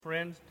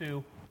Friends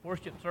to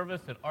worship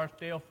service at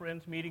Archdale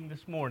Friends meeting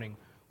this morning.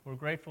 We're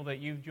grateful that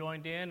you've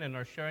joined in and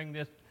are sharing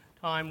this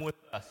time with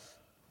us.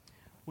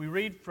 We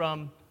read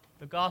from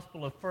the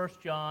Gospel of 1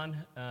 John,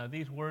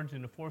 these words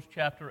in the 4th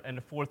chapter and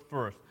the 4th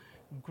verse.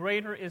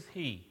 Greater is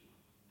he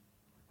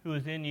who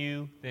is in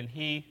you than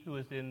he who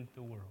is in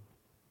the world.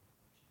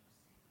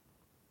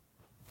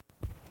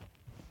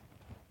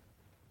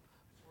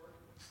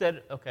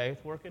 Okay,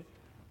 it's working?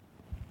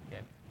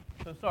 Okay.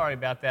 So sorry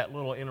about that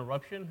little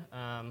interruption.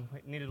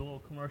 We needed a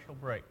little commercial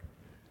break.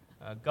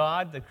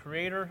 God, the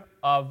creator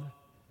of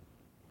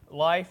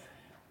life,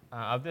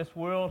 of this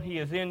world, he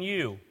is in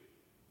you.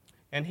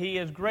 And he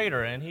is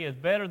greater, and he is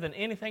better than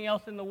anything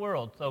else in the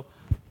world. So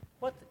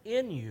what's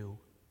in you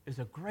is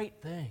a great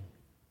thing.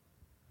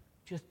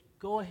 Just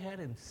go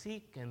ahead and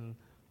seek and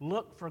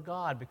look for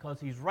God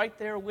because he's right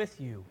there with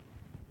you.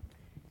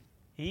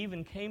 He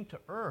even came to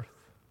earth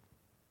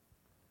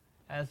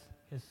as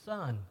his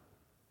son,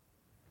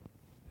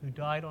 who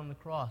died on the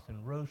cross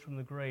and rose from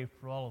the grave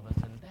for all of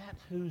us. And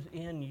that's who's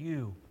in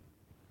you.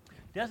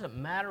 Doesn't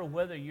matter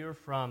whether you're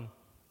from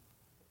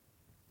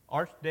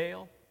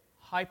Archdale,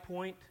 High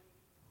Point,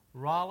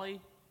 Raleigh,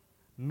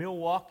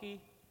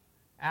 Milwaukee,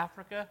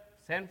 Africa,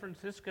 San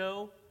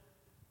Francisco,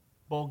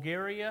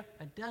 Bulgaria.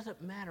 It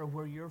doesn't matter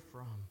where you're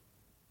from.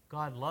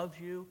 God loves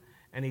you,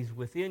 and he's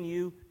within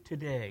you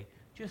today.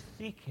 Just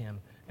seek him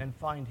and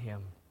find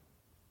him.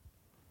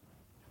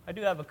 I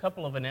do have a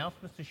couple of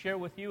announcements to share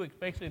with you,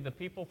 especially the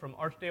people from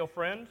Archdale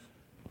Friends.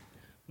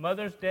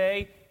 Mother's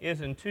Day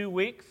is in 2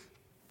 weeks.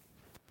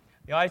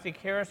 The Isaac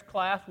Harris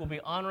class will be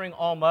honoring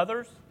all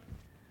mothers,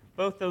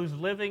 both those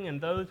living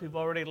and those who've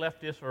already left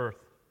this earth.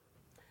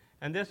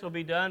 And this will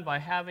be done by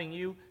having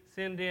you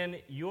send in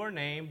your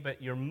name,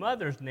 but your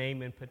mother's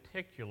name in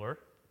particular,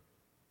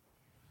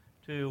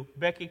 to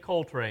Becky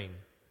Coltrane.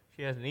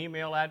 She has an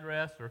email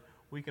address, or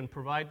we can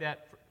provide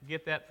that,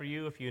 get that for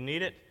you if you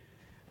need it.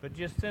 But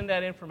just send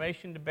that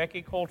information to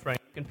Becky Coltrane.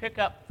 You can pick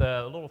up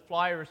the little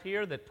flyers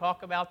here that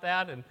talk about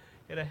that, and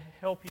it'll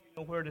help you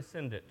know where to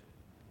send it.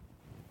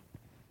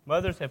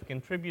 Mothers have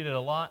contributed a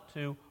lot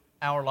to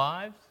our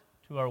lives,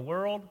 to our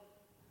world.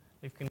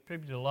 They've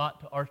contributed a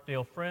lot to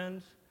Archdale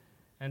Friends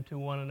and to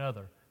one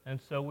another. And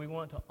so we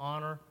want to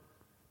honor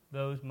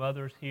those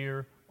mothers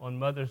here on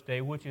Mother's Day,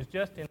 which is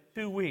just in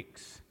 2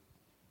 weeks.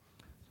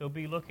 So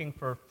be looking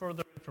for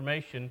further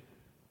information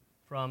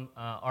from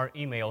our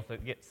emails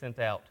that get sent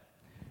out.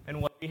 And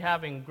we'll be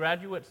having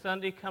Graduate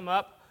Sunday come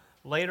up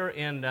later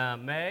in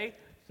May.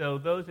 So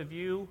those of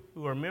you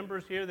who are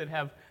members here that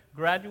have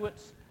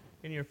graduates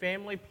in your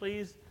family,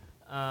 please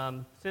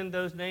send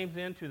those names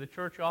in to the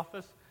church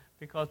office,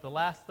 because the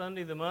last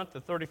Sunday of the month,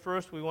 the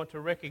 31st, we want to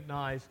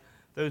recognize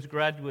those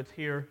graduates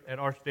here at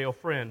Archdale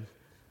Friends.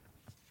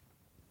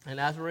 And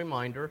as a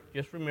reminder,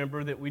 just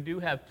remember that we do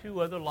have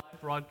 2 other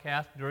live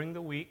broadcasts during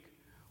the week.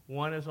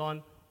 One is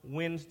on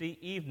Wednesday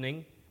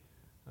evening.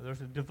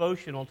 There's a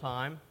devotional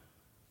time.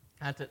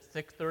 That's at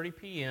 6:30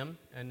 p.m.,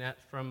 and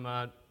that's from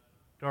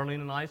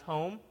Darlene and I's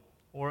home,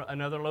 or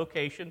another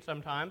location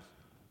sometimes.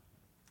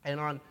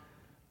 And on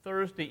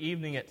Thursday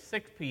evening at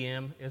 6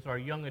 p.m. is our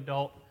Young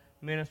Adult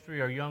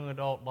Ministry, our Young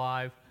Adult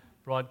Live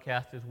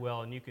broadcast as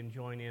well, and you can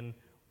join in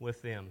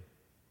with them.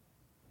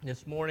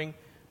 This morning,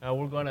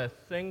 we're going to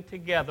sing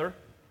together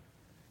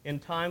in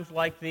times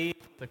like these,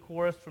 the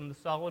chorus from the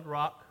Solid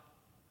Rock,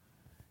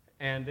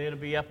 and it'll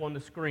be up on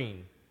the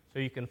screen. So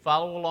you can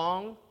follow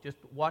along, just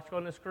watch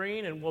on the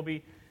screen, and we'll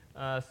be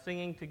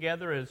singing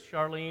together as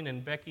Charlene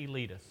and Becky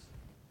lead us.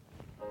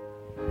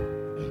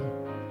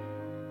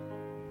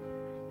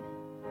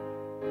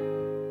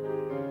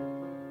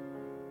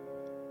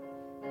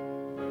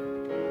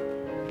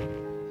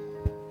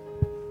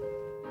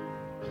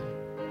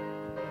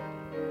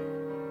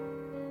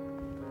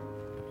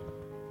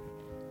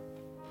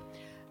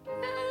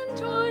 In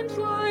times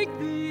like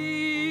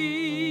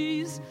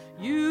these,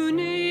 you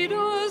need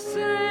a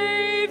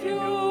Savior.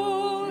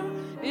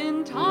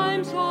 In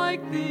times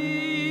like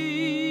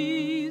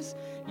these,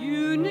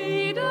 you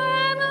need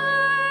an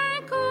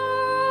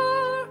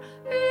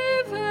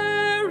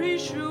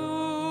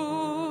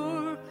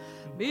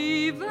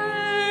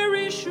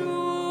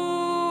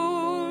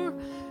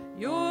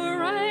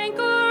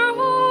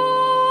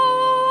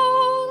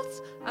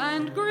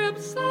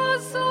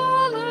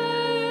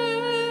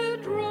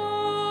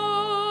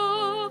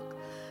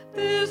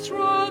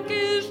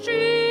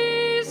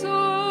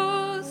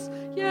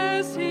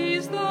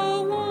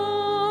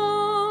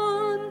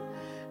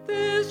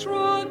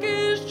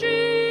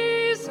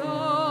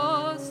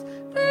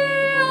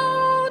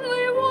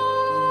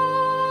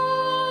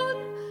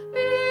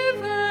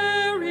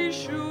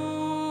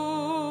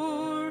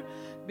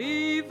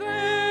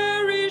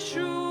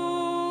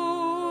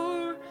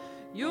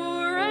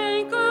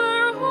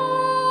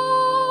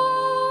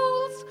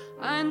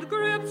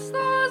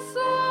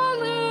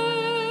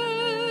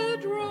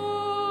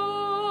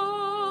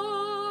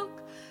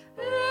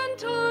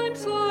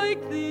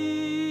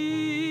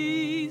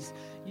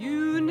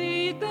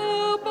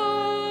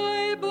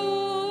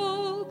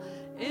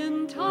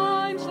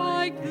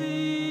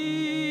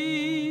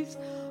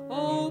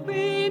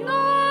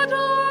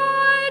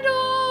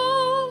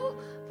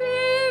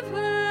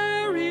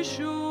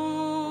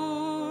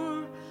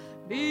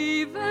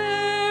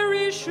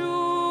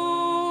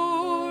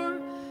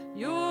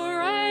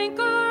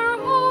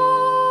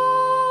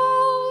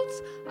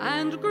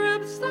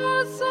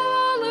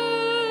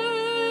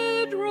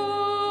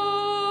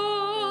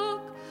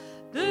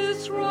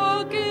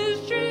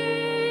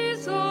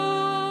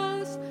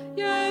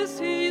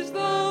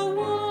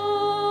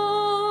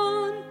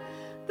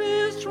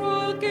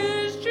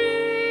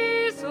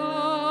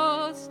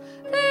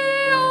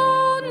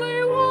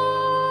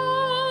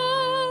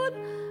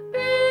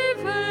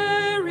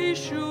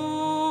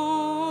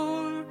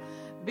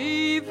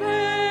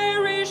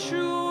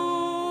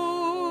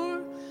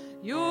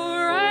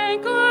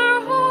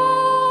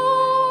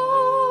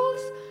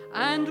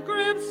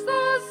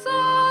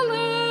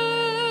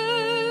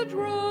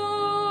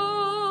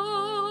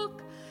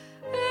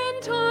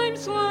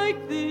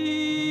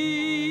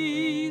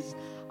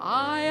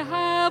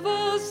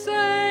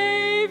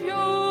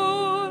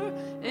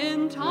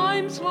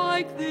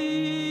like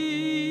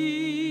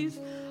these.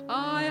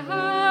 I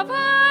have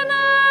an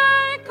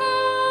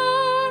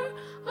anchor,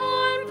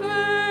 I'm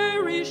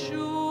very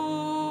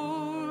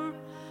sure.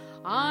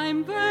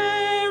 I'm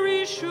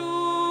very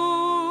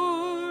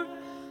sure.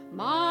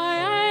 My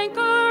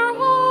anchor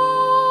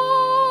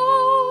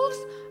holds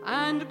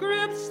and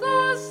grips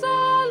the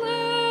solid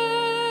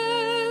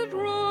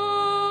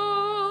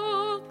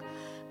rock.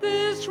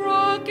 This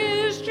rock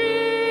is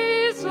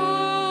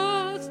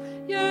Jesus.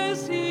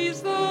 Yes,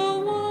 he's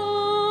the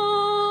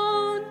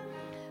one.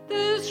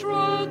 This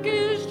rock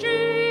is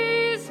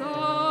Jesus,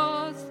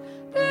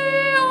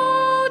 the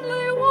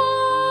only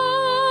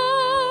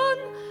one.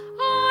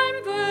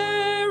 I'm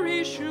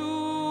very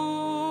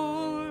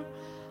sure.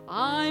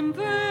 I'm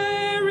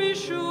very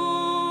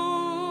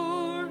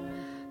sure.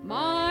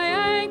 My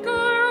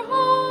anchor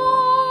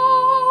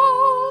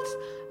holds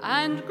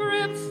and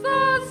grips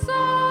the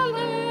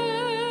solid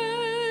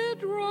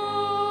rock.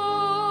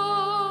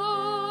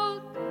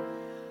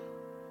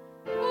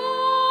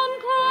 On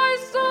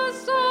Christ the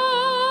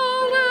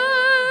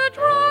solid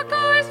rock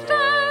I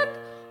stand.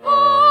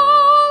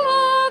 All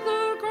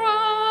other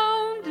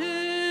ground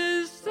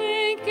is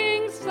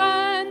sinking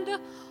sand.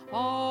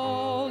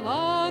 All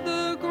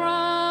other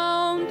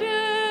ground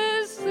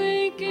is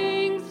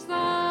sinking sand.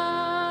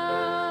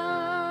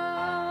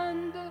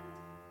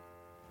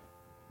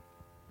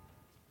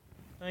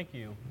 Thank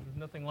you. There's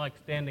nothing like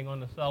standing on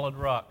the solid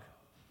rock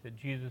that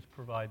Jesus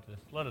provides us.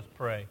 Let us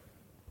pray.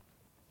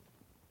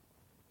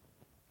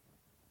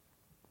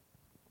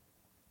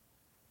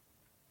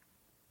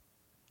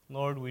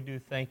 Lord, we do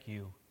thank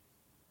you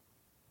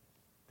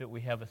that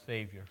we have a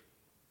Savior,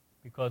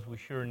 because we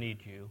sure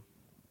need you.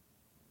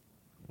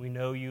 We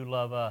know you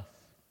love us,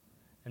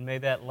 and may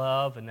that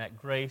love and that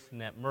grace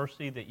and that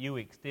mercy that you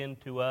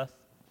extend to us,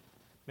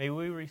 may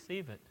we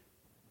receive it,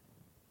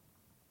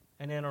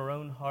 and in our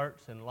own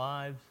hearts and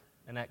lives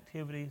and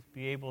activities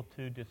be able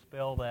to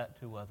dispel that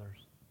to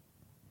others,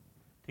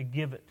 to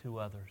give it to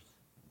others,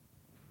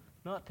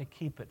 not to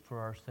keep it for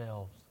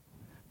ourselves,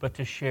 but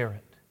to share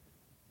it.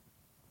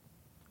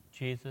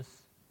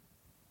 Jesus,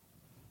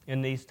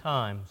 in these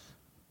times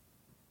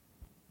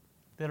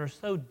that are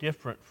so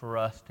different for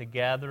us to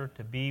gather,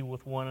 to be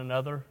with one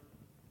another,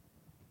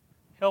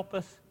 help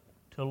us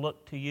to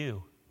look to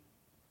you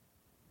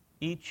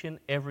each and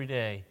every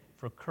day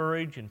for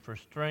courage and for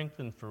strength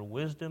and for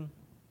wisdom,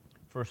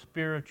 for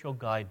spiritual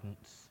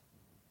guidance.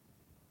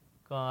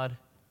 God,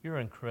 you're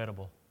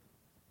incredible.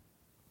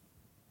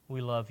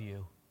 We love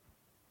you.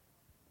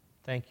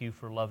 Thank you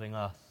for loving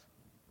us.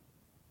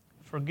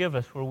 Forgive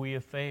us where we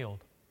have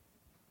failed.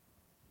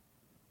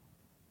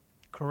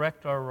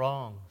 Correct our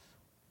wrongs.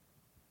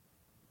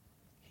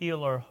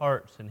 Heal our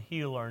hearts and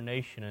heal our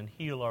nation and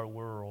heal our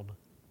world.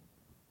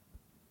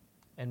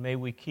 And may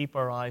we keep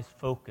our eyes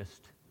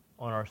focused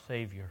on our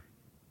Savior,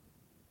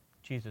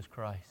 Jesus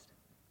Christ.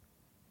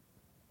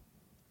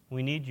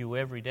 We need you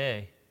every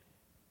day,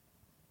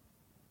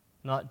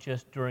 not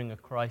just during a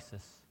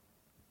crisis,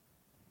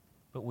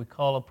 but we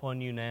call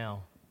upon you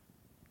now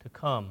to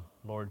come,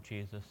 Lord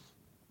Jesus,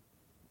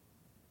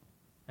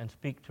 and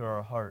speak to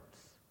our hearts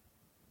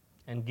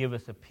and give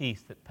us a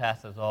peace that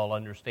passes all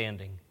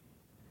understanding.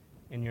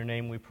 In your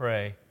name we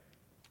pray.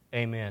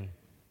 Amen.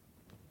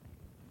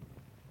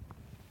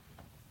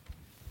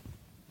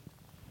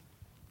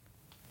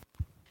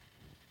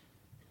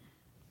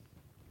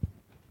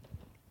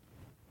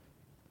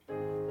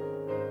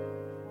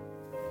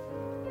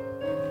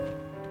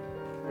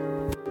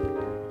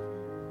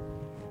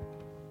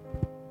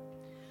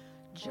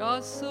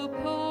 Just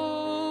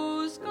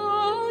suppose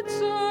God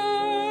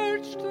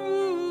searched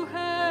through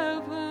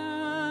heaven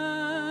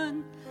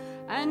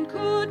and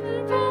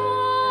couldn't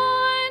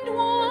find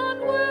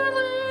one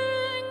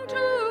willing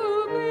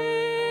to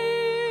be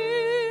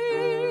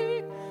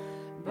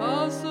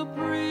the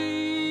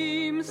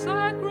supreme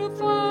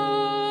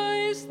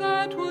sacrifice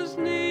that was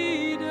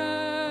needed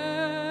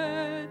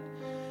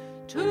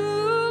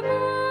to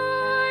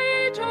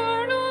buy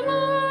eternal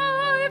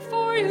life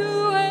for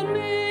you and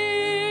me.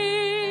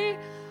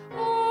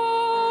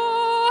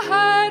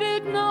 Had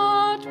it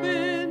not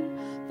been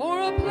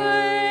for a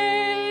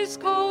place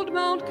called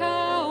Mount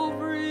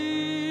Calvary,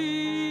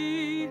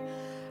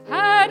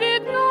 had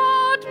it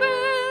not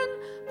been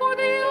for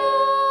the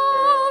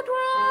old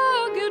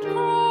rugged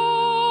cross,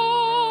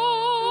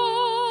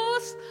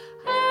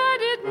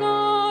 had it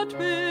not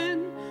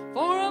been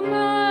for a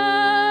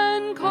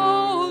man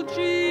called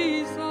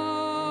Jesus,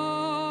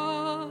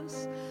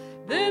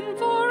 then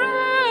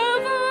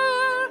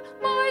forever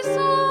my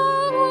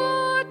soul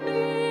would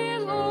be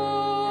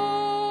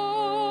lost.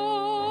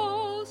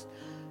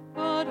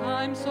 But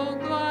I'm so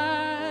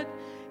glad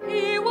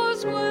he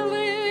was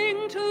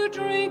willing to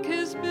drink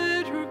his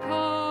bitter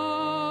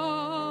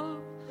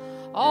cup.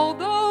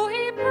 Although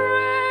he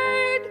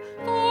prayed,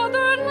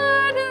 Father,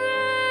 let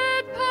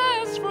it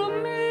pass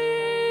from me.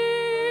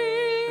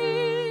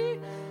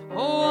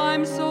 Oh,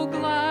 I'm so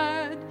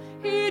glad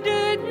he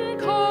didn't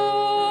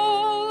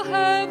call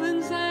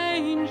heaven's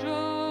angels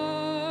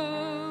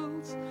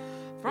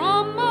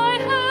from my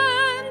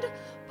hand,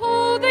 pull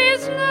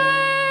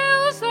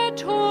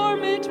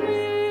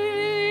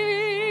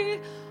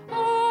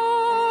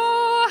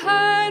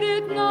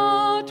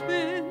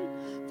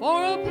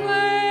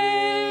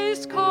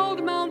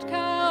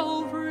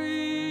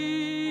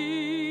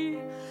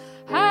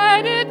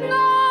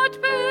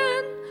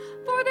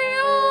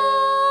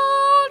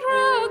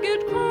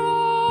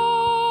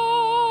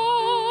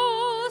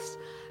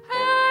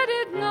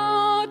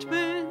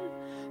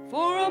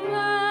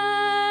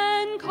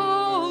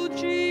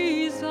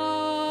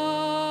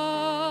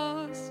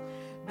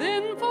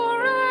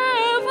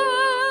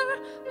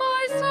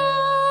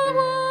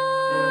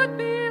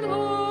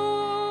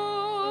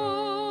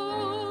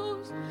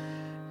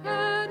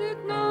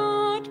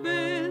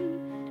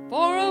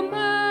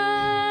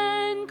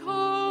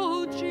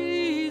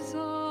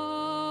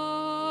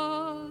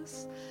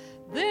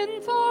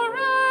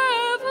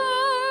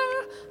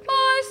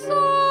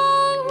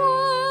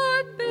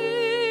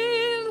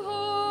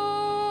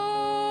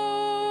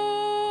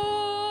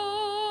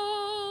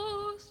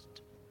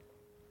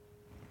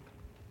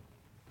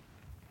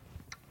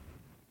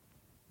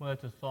Well,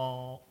 it's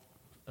a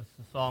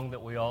song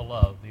that we all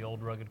love, The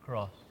Old Rugged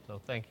Cross. So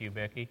thank you,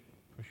 Becky,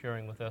 for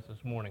sharing with us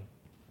this morning.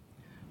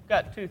 I've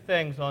got two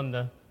things on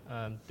the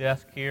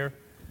desk here.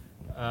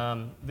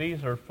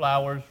 These are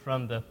flowers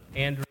from the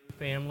Andrew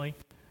family.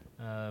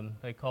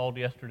 They called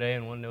yesterday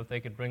and wanted to know if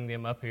they could bring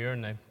them up here,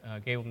 and they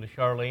gave them to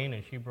Charlene,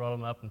 and she brought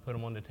them up and put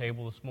them on the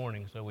table this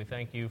morning. So we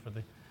thank you for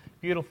the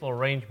beautiful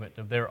arrangement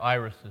of their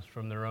irises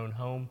from their own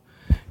home.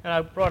 And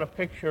I brought a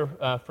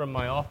picture from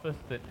my office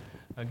that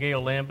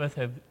Gail Lambeth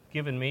have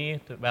given me.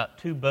 It's about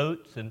two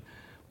boats, and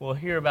we'll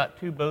hear about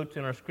two boats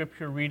in our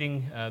scripture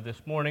reading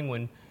this morning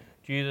when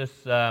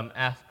Jesus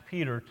asked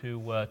Peter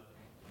to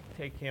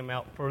take him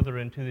out further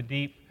into the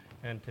deep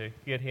and to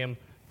get him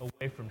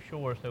away from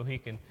shore so he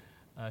can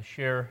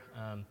share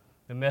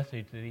the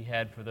message that he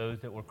had for those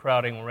that were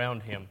crowding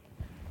around him.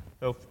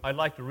 So I'd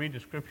like to read the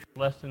scripture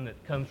lesson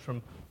that comes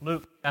from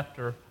Luke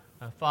chapter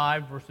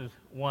 5, verses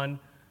 1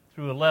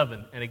 through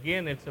 11. And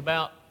again, it's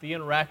about the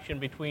interaction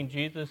between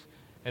Jesus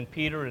and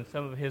Peter and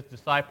some of his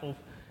disciples,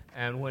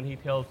 and when he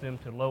tells them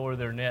to lower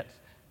their nets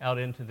out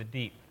into the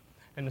deep.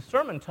 And the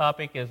sermon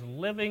topic is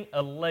living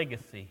a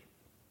legacy.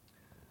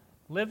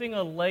 Living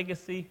a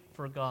legacy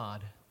for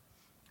God.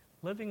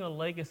 Living a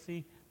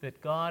legacy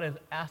that God has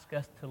asked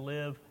us to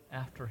live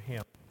after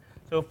him.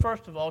 So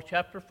first of all,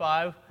 chapter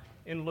 5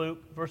 in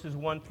Luke, verses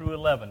 1 through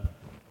 11.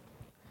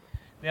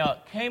 Now it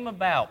came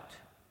about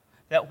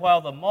that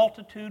while the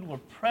multitude were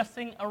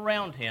pressing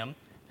around him,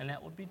 and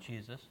that would be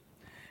Jesus,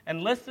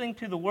 and listening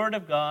to the word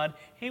of God,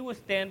 he was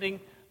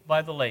standing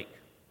by the lake.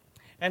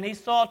 And he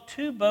saw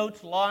two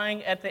boats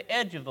lying at the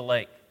edge of the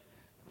lake,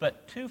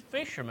 but two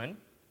fishermen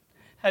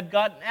had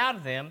gotten out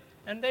of them,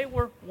 and they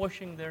were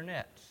washing their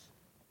nets.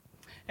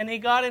 And he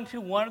got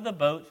into one of the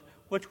boats,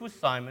 which was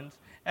Simon's,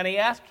 and he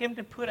asked him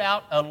to put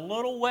out a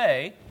little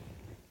way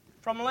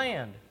from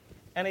land.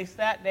 And he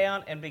sat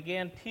down and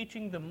began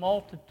teaching the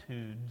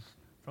multitudes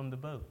from the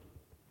boat.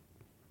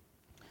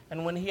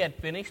 And when he had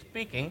finished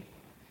speaking,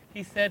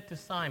 he said to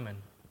Simon,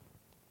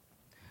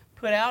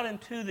 "Put out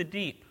into the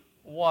deep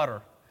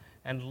water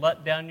and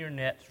let down your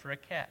nets for a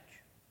catch."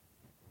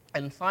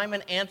 And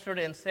Simon answered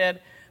and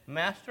said,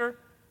 "Master,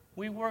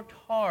 we worked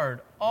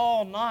hard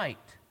all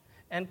night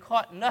and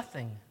caught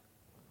nothing.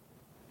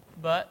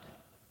 But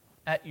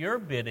at your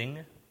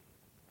bidding,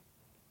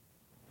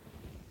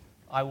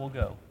 I will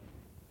go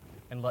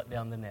and let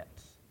down the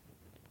nets."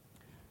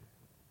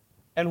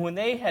 And when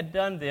they had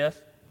done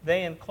this,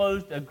 they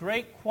enclosed a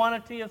great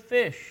quantity of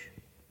fish,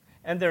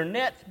 and their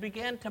nets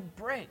began to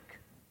break.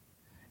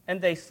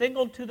 And they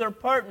signaled to their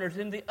partners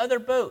in the other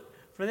boat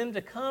for them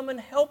to come and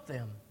help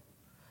them,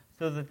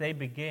 so that they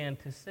began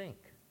to sink.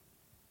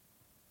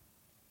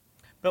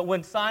 But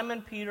when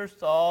Simon Peter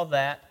saw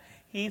that,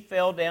 he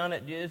fell down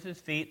at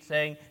Jesus' feet,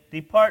 saying,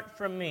 "Depart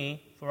from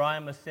me, for I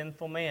am a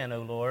sinful man,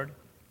 O Lord."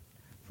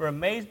 For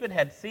amazement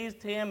had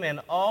seized him and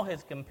all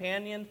his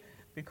companions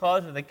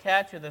because of the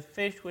catch of the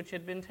fish which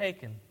had been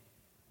taken.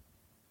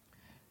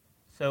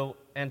 So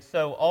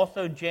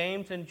also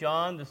James and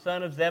John, the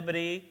son of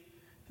Zebedee,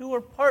 who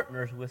were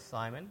partners with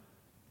Simon.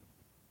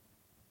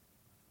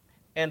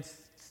 And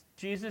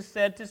Jesus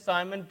said to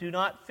Simon, "Do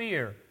not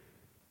fear.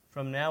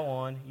 From now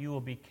on you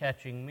will be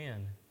catching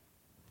men."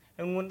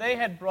 And when they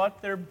had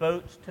brought their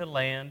boats to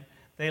land,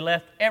 they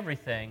left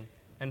everything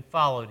and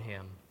followed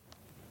him.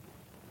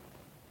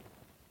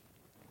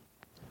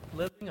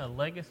 Living a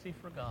legacy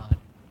for God.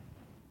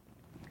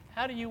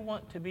 How do you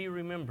want to be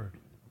remembered?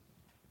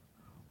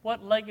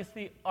 What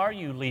legacy are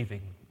you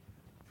leaving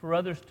for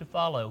others to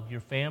follow? Your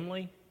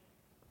family?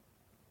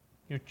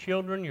 Your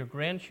children, your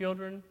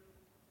grandchildren?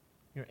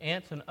 Your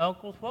aunts and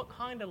uncles? What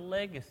kind of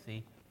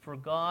legacy for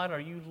God are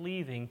you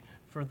leaving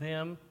for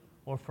them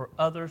or for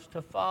others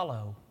to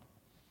follow?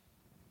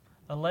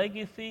 A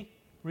legacy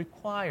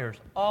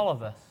requires all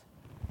of us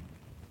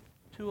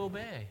to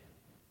obey,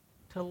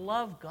 to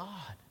love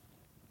God,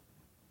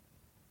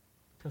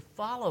 to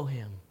follow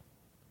him,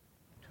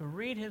 to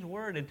read his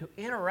word, and to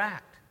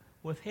interact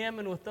with him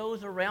and with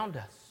those around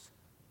us.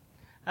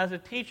 As a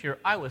teacher,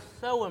 I was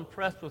so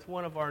impressed with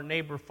one of our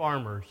neighbor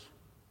farmers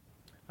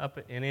up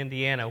in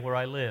Indiana where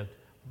I lived,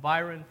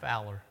 Byron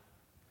Fowler.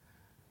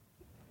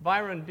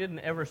 Byron didn't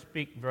ever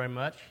speak very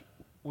much.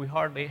 We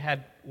hardly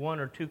had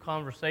one or two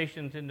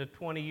conversations in the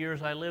 20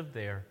 years I lived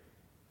there.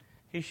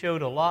 He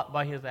showed a lot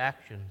by his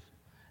actions.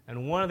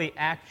 And one of the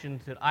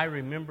actions that I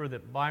remember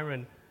that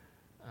Byron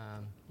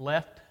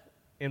left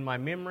in my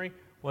memory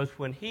was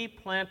when he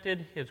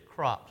planted his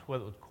crops,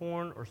 whether it was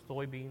corn or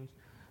soybeans,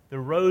 the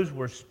rows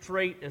were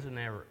straight as an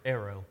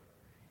arrow.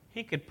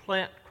 He could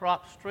plant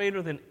crops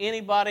straighter than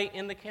anybody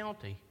in the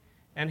county,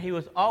 and he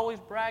was always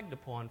bragged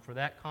upon for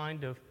that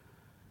kind of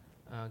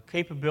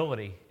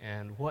capability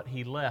and what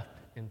he left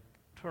in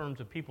terms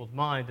of people's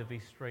minds of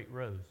these straight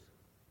rows.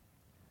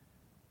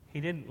 He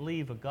didn't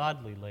leave a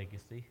godly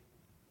legacy.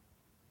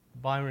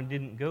 Byron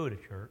didn't go to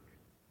church,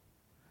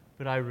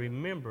 but I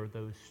remember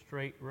those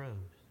straight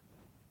rows.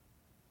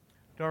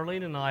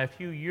 Darlene and I, a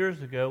few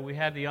years ago, we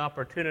had the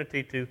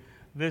opportunity to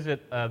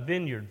visit a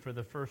vineyard for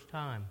the first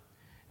time.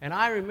 And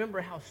I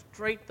remember how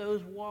straight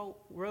those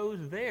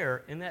rows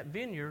there in that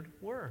vineyard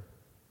were.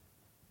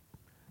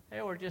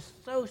 They were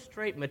just so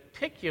straight,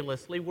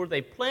 meticulously were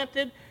they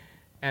planted,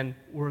 and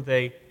were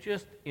they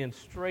just in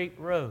straight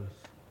rows.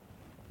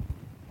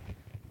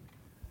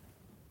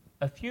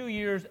 A few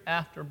years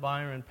after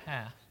Byron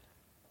passed,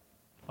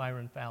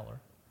 Byron Fowler,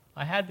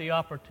 I had the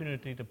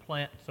opportunity to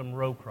plant some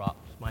row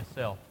crops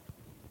myself,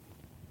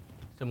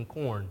 some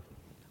corn.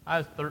 I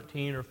was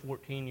 13 or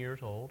 14 years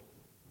old,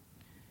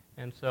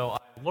 and so I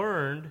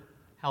learned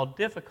how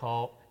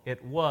difficult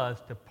it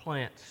was to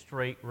plant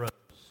straight rows.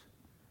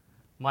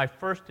 My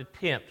first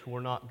attempts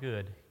were not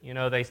good. You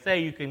know, they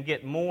say you can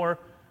get more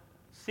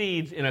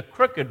seeds in a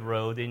crooked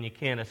row than you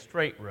can a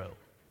straight row.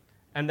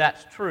 And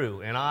that's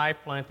true, and I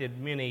planted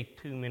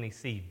too many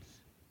seeds,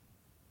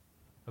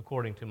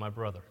 according to my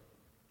brother.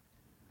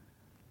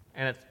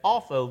 And it's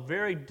also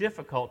very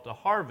difficult to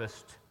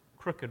harvest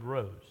crooked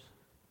rows.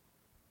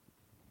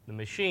 The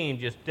machine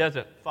just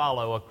doesn't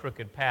follow a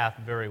crooked path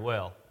very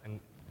well and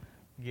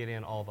get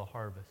in all the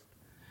harvest.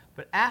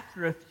 But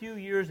after a few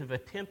years of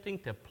attempting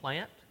to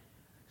plant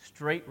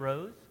straight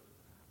rows,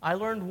 I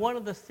learned one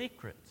of the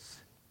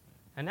secrets,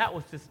 and that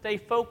was to stay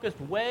focused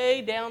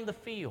way down the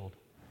field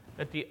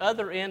at the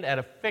other end at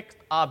a fixed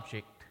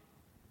object.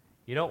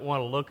 You don't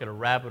want to look at a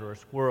rabbit or a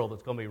squirrel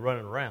that's going to be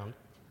running around.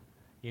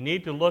 You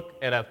need to look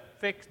at a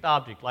fixed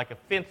object, like a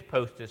fence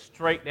post that's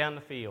straight down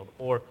the field,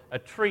 or a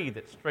tree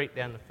that's straight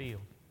down the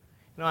field.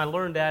 You know, I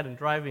learned that in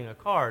driving a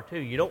car, too.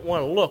 You don't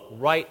want to look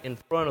right in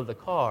front of the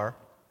car.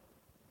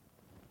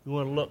 You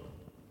want to look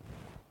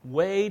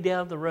way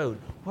down the road,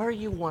 where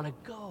you want to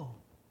go.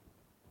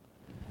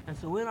 And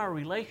so in our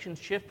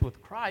relationship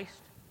with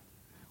Christ,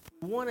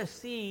 we want to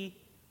see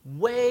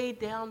way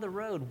down the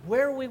road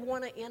where we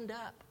want to end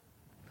up,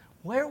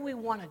 where we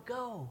want to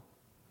go.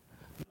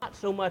 Not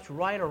so much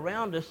right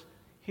around us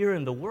here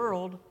in the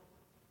world.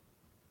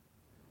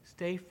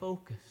 Stay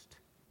focused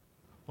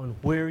on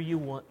where you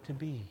want to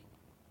be,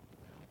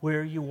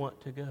 where you want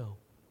to go.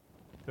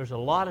 There's a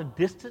lot of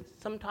distance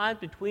sometimes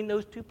between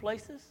those two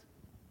places,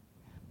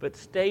 but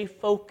stay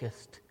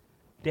focused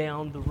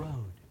down the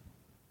road.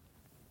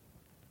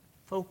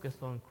 Focus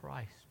on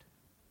Christ.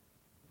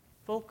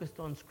 Focus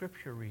on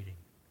Scripture reading.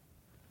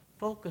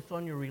 Focus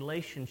on your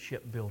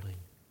relationship building.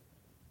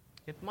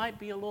 It might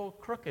be a little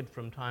crooked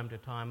from time to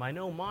time. I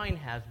know mine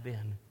has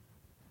been.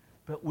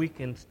 But we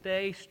can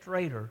stay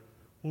straighter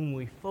when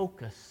we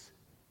focus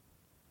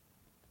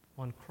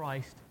on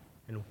Christ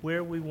and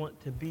where we want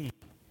to be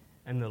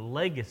and the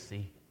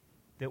legacy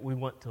that we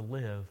want to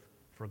live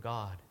for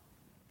God.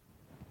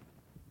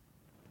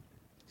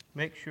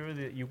 Make sure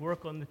that you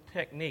work on the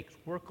techniques,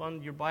 work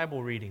on your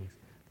Bible readings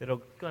that are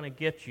going to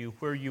get you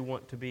where you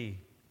want to be.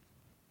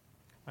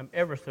 I'm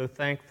ever so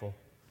thankful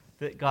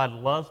that God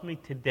loves me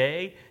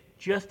today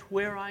just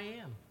where I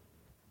am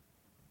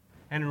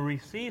and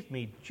receives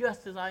me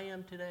just as I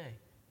am today.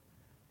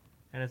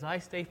 And as I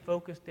stay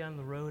focused down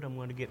the road, I'm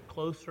going to get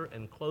closer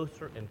and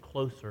closer and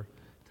closer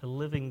to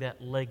living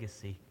that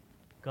legacy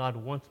God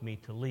wants me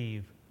to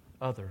leave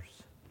others.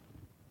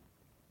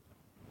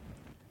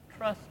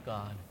 Trust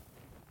God.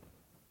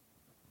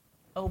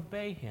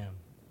 Obey Him.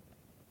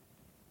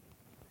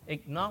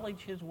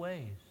 Acknowledge His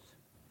ways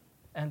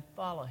and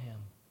follow Him.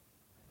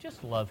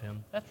 Just love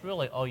Him. That's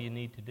really all you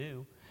need to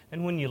do.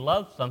 And when you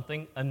love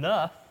something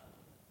enough,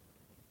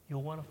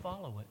 you'll want to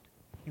follow it.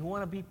 You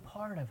want to be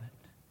part of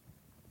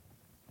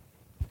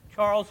it.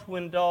 Charles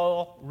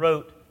Swindoll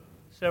wrote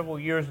several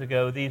years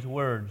ago these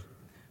words: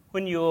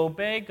 "When you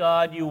obey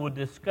God, you will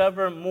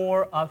discover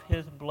more of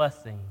His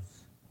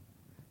blessings: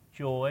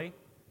 joy,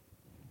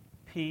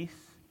 peace,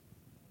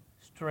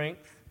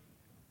 strength,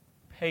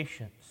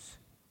 patience,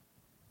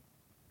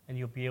 and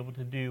you'll be able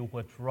to do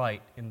what's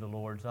right in the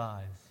Lord's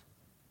eyes."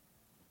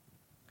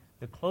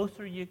 The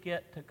closer you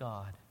get to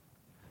God,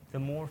 the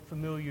more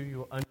familiar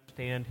you'll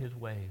understand His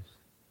ways.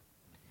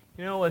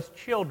 You know, as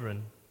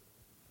children,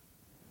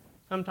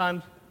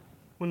 sometimes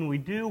when we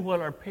do what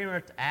our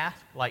parents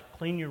ask, like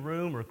clean your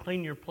room or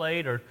clean your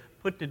plate or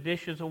put the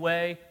dishes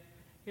away,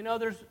 you know,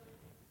 there's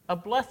a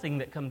blessing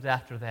that comes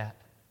after that.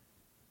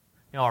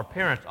 You know, our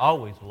parents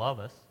always love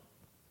us.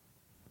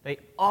 They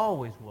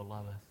always will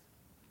love us,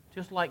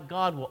 just like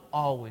God will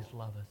always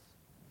love us.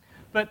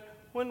 But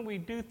when we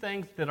do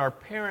things that our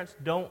parents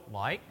don't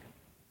like,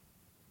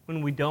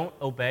 when we don't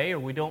obey or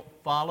we don't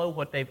follow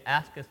what they've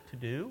asked us to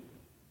do,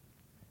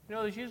 you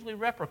know, there's usually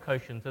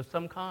repercussions of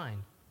some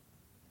kind.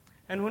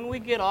 And when we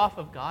get off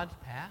of God's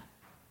path,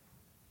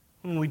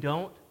 when we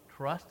don't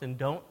trust and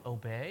don't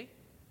obey,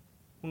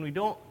 when we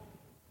don't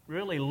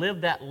really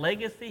live that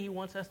legacy He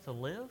wants us to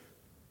live,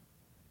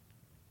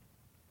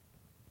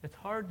 it's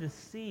hard to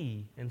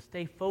see and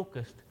stay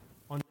focused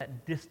on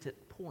that distant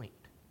point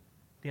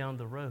down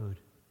the road.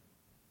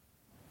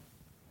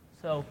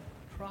 So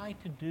try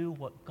to do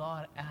what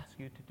God asks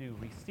you to do.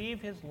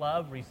 Receive His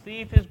love,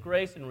 receive His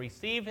grace, and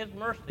receive His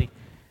mercy,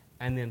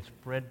 and then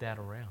spread that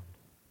around.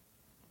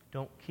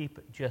 Don't keep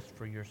it just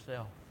for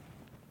yourself.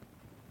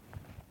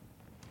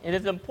 It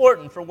is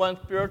important for one's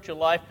spiritual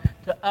life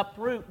to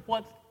uproot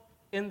what's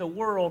in the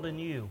world in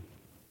you.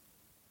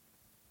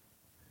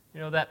 You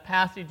know, that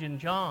passage in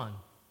John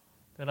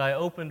that I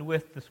opened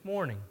with this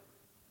morning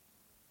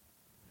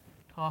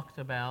talks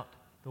about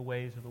the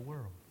ways of the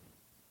world.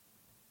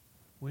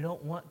 We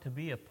don't want to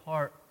be a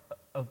part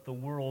of the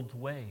world's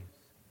ways.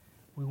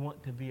 We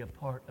want to be a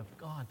part of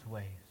God's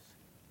ways.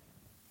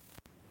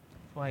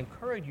 So I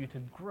encourage you to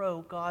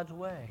grow God's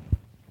way.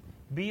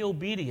 Be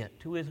obedient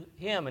to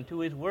Him and to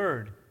His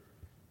Word.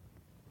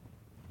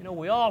 You know,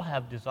 we all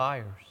have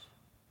desires.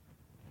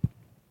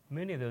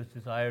 Many of those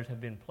desires have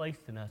been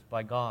placed in us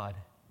by God.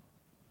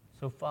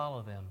 So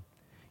follow them.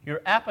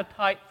 Your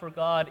appetite for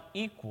God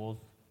equals,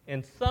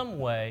 in some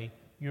way,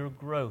 your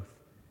growth,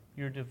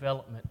 your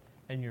development,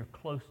 and your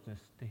closeness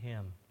to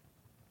Him.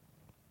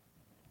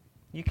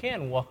 You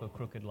can walk a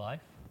crooked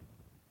life.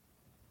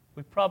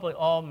 We've probably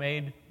all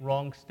made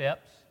wrong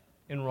steps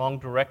in wrong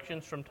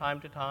directions from time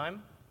to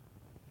time,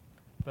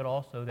 but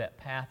also that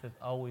path is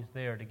always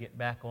there to get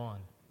back on,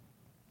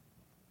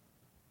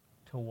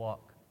 to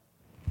walk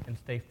and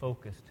stay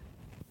focused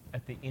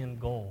at the end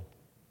goal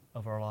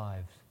of our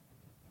lives,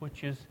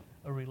 which is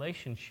a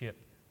relationship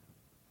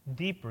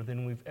deeper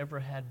than we've ever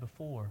had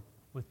before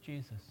with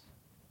Jesus.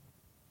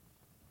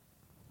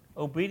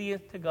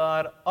 Obedience to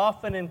God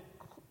often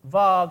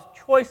involves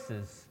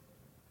choices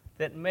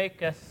that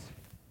make us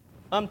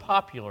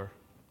unpopular,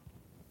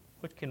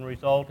 which can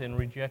result in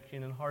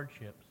rejection and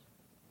hardships.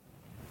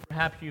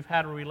 Perhaps you've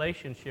had a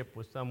relationship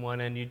with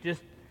someone and you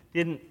just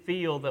didn't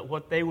feel that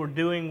what they were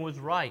doing was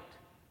right,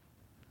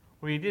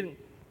 or you didn't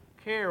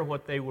care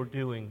what they were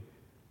doing.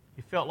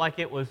 You felt like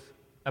it was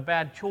a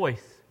bad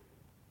choice.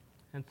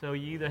 And so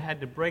you either had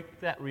to break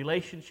that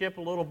relationship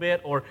a little bit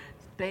or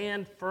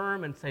stand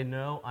firm and say,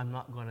 no, I'm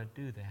not going to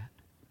do that.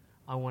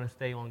 I want to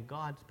stay on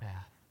God's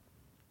path.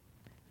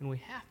 And we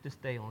have to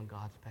stay on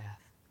God's path.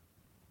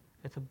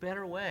 It's a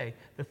better way.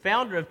 The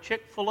founder of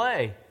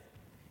Chick-fil-A,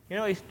 you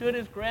know, he stood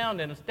his ground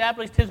and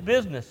established his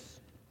business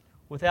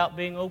without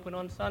being open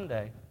on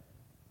Sunday.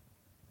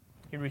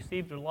 He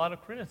received a lot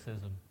of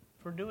criticism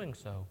for doing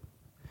so.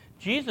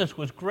 Jesus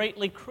was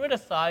greatly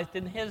criticized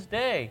in his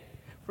day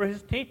for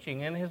his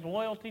teaching and his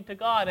loyalty to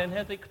God and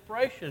his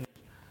expressions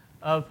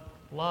of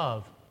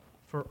love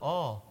for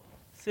all,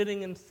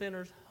 sitting in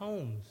sinners'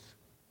 homes,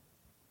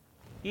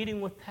 eating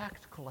with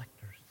tax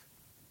collectors,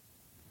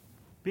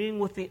 being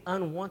with the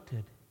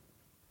unwanted,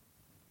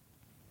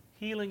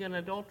 healing an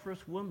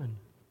adulterous woman,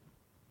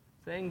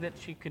 saying that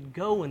she could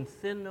go and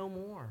sin no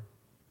more.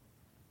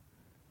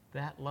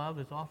 That love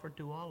is offered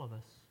to all of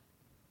us.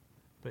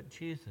 But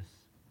Jesus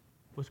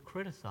was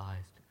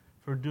criticized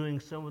for doing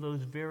some of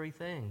those very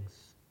things.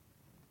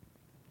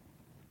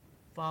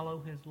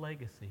 Follow his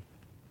legacy.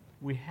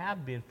 We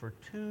have been for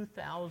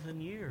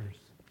 2,000 years.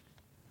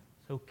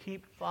 So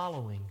keep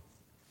following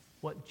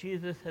what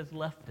Jesus has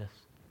left us,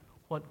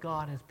 what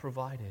God has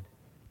provided.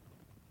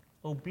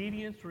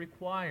 Obedience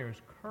requires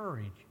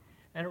courage,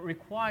 and it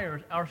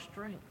requires our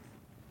strength.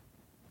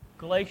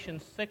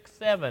 Galatians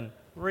 6:7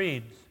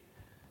 reads,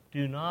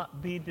 "Do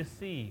not be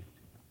deceived.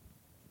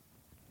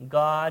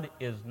 God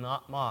is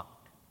not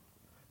mocked.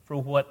 For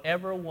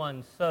whatever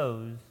one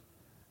sows,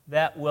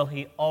 that will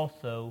he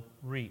also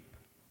reap."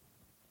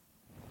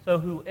 So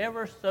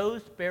whoever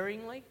sows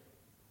sparingly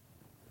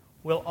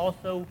will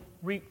also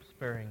reap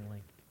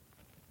sparingly.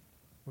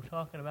 We're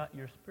talking about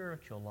your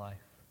spiritual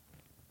life.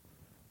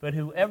 But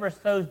whoever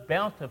sows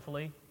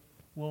bountifully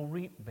will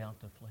reap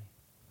bountifully.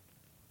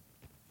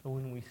 So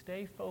when we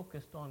stay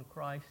focused on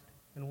Christ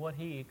and what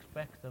he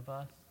expects of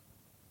us,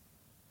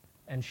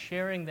 and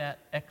sharing that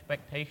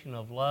expectation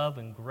of love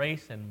and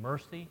grace and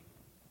mercy,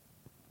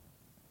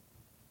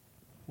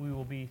 we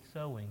will be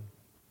sowing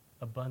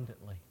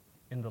abundantly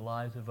in the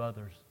lives of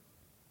others.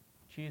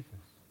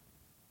 Jesus.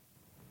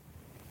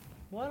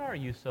 What are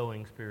you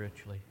sowing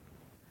spiritually?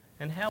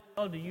 And how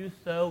well do you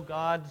sow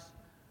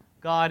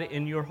God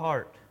in your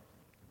heart?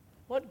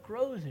 What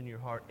grows in your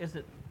heart? Is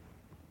it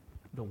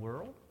the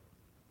world?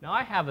 Now,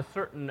 I have a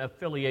certain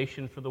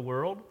affiliation for the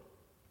world.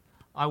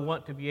 I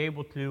want to be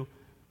able to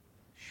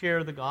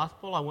share the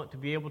gospel. I want to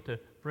be able to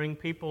bring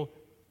people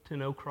to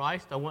know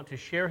Christ. I want to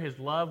share his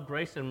love,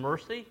 grace, and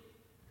mercy.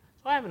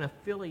 So I have an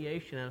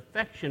affiliation, an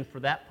affection for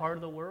that part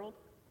of the world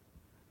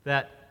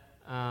that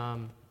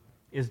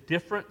is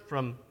different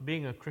from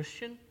being a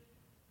Christian.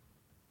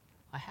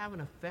 I have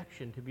an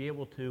affection to be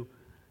able to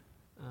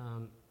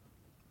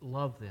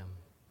love them.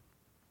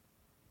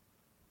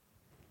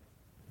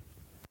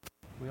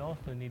 We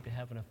also need to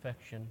have an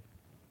affection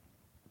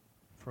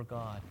for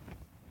God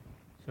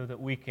so that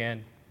we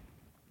can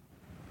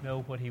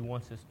know what he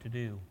wants us to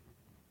do.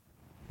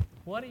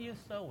 What are you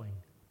sowing?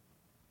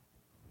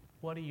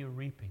 What are you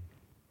reaping?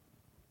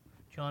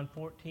 John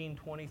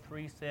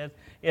 14:23 says,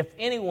 "If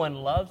anyone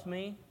loves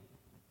me,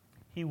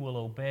 he will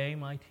obey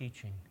my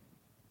teaching.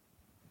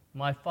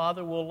 My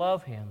Father will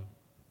love him,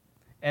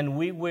 and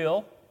we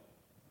will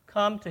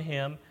come to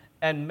him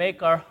and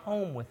make our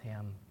home with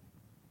him."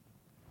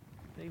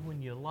 See,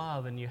 when you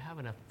love and you have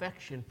an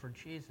affection for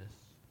Jesus,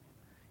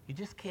 you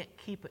just can't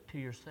keep it to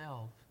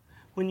yourselves.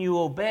 When you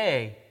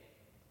obey,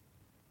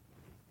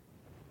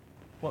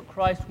 what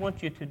Christ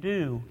wants you to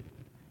do,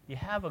 you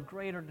have a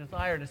greater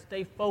desire to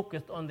stay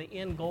focused on the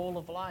end goal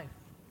of life,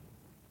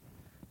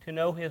 to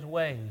know His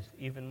ways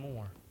even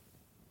more.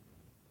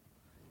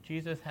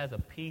 Jesus has a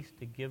peace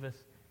to give us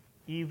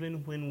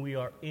even when we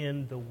are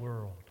in the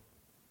world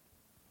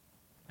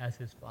as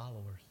His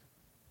followers.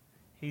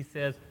 He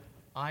says,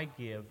 I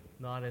give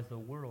not as the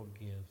world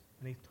gives.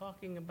 And He's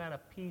talking about a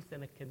peace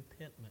and a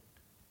contentment.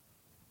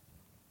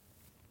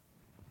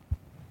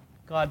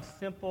 God's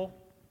simple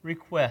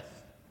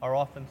requests are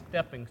often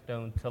stepping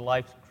stones to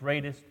life's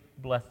greatest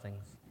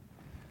blessings.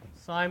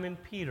 Simon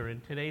Peter in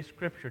today's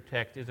scripture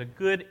text is a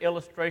good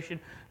illustration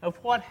of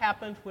what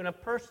happens when a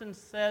person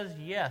says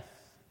yes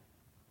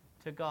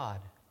to God,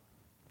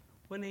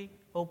 when they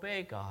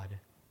obey God,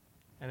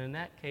 and in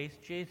that case,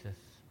 Jesus.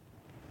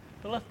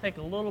 But let's take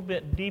a little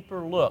bit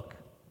deeper look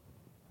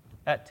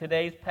at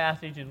today's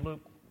passage in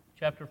Luke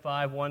chapter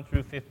 5, 1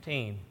 through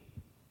 15,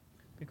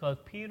 because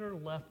Peter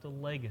left a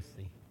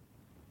legacy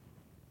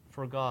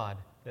for God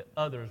that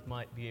others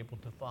might be able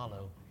to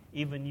follow,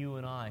 even you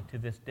and I to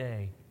this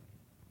day.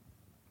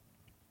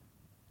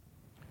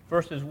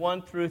 Verses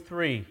 1 through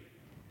 3,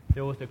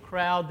 there was a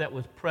crowd that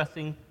was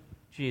pressing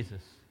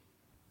Jesus.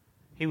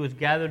 He was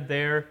gathered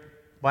there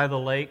by the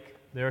lake,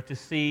 there to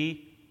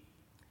see,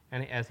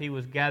 and as he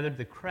was gathered,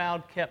 the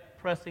crowd kept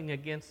pressing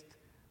against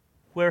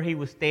where he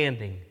was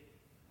standing.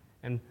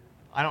 And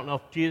I don't know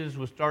if Jesus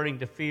was starting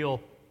to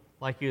feel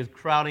like he was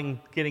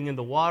crowding, getting in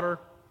the water,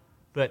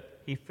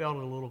 but he felt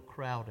a little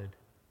crowded.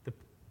 The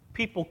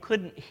people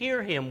couldn't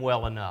hear him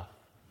well enough.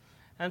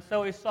 And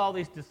so he saw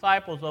these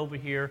disciples over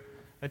here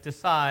at the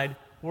side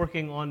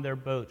working on their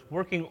boats,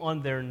 working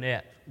on their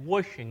nets,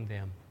 washing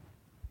them.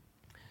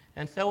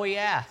 And so he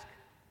asked,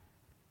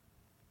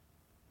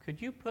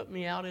 could you put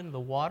me out in the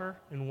water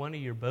in one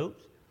of your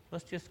boats?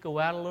 Let's just go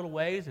out a little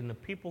ways and the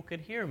people could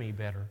hear me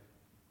better.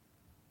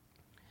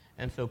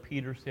 And so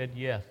Peter said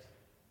yes.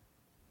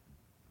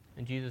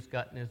 And Jesus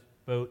got in his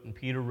boat and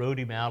Peter rowed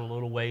him out a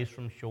little ways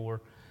from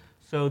shore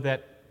so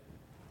that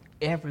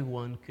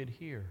everyone could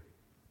hear.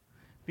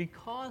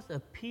 Because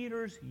of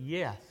Peter's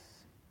yes,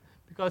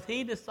 because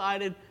he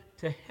decided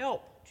to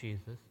help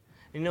Jesus.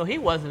 He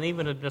wasn't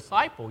even a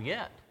disciple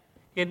yet.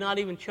 He had not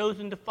even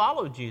chosen to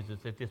follow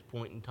Jesus at this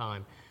point in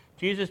time.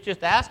 Jesus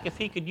just asked if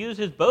he could use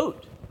his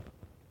boat.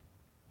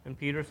 And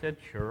Peter said,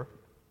 sure.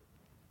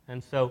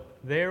 And so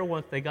there,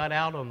 once they got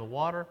out on the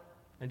water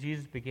and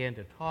Jesus began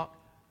to talk,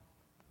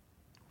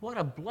 what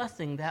a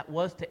blessing that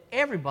was to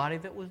everybody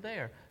that was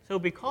there. So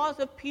because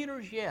of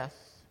Peter's yes,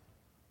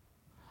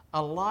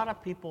 a lot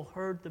of people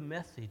heard the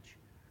message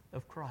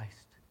of Christ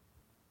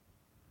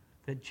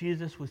that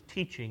Jesus was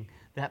teaching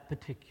that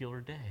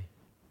particular day.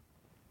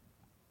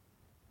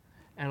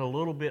 And a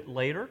little bit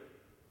later,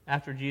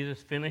 after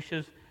Jesus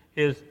finishes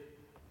his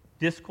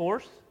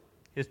discourse,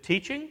 his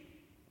teaching,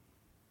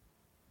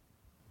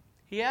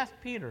 he asked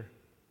Peter,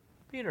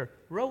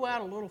 row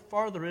out a little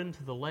farther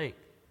into the lake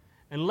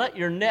and let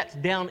your nets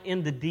down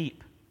in the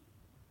deep.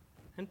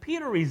 And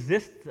Peter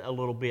resists a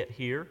little bit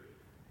here.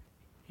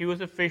 He was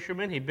a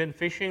fisherman. He'd been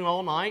fishing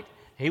all night.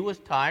 He was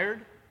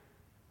tired.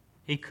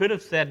 He could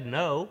have said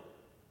no.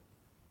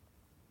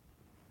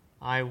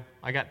 I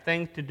got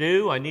things to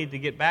do. I need to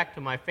get back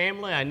to my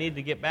family. I need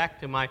to get back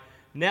to my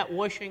net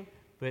washing.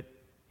 But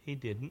he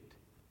didn't.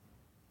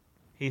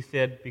 He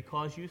said,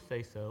 because you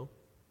say so,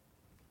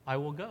 I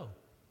will go.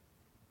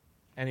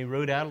 And he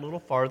rowed out a little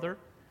farther.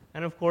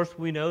 And of course,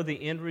 we know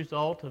the end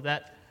result of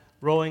that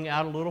rowing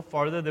out a little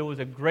farther. There was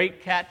a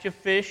great catch of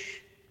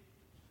fish.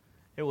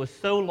 It was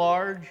so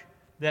large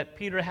that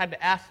Peter had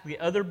to ask the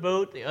other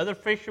boat, the other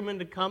fishermen,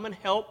 to come and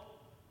help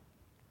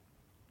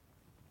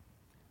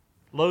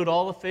load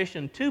all the fish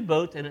in two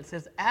boats. And it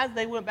says, as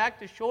they went back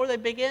to shore, they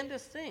began to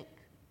sink.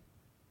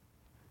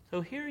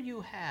 So here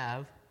you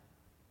have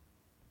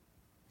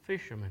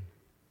fishermen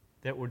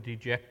that were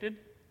dejected,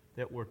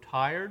 that were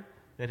tired,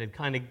 that had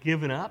kind of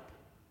given up,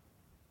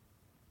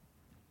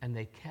 and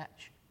they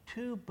catch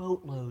 2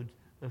 boatloads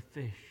of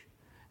fish.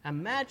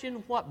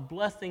 Imagine what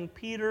blessing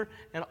Peter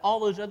and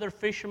all those other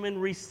fishermen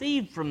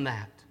received from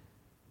that.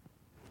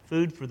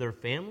 Food for their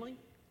family,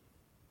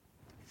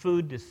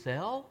 food to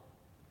sell,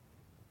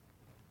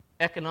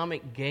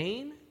 economic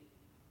gain.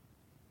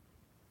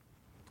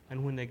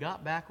 And when they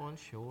got back on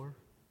shore,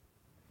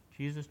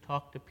 Jesus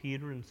talked to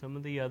Peter and some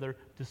of the other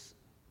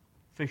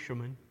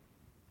fishermen,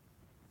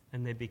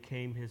 and they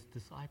became his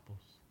disciples.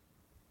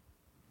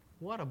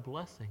 What a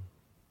blessing.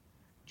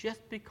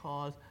 Just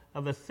because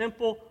of a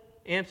simple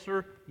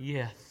answer,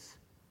 yes,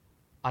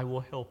 I will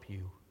help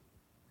you.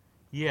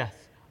 Yes,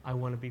 I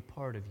want to be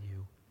part of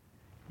you.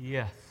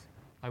 Yes,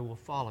 I will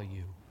follow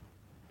you.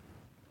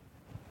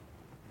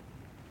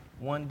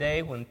 One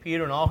day when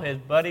Peter and all his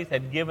buddies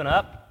had given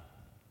up,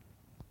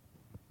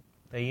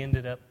 they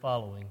ended up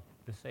following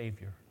the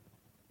Savior.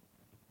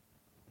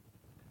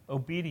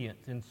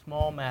 Obedience in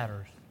small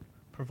matters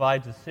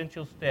provides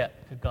essential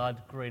step to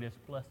God's greatest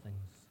blessings.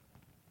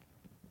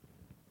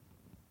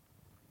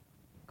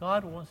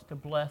 God wants to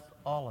bless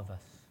all of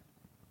us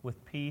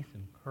with peace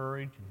and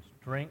courage and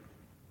strength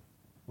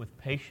with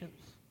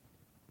patience,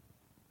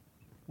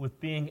 with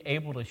being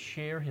able to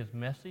share his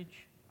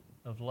message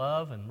of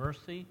love and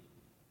mercy,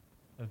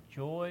 of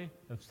joy,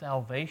 of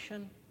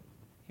salvation.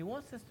 He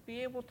wants us to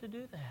be able to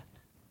do that.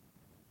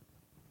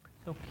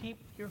 So keep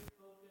your focus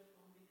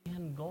on the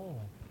end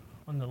goal,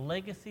 on the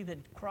legacy that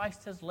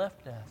Christ has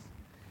left us.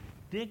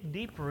 Dig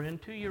deeper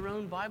into your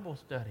own Bible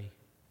study.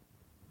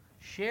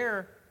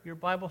 Share your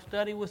Bible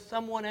study with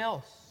someone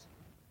else.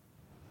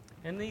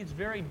 In these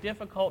very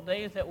difficult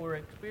days that we're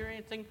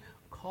experiencing,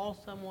 call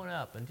someone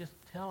up and just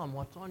tell them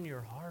what's on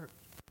your heart.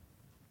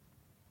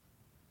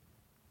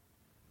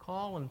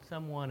 Call on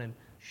someone and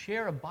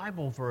share a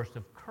Bible verse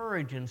of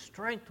courage and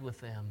strength with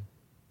them.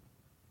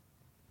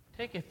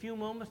 Take a few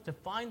moments to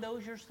find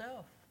those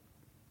yourself,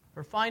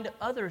 or find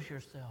others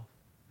yourself,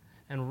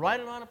 and write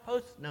it on a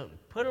Post-it note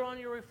and put it on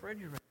your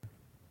refrigerator.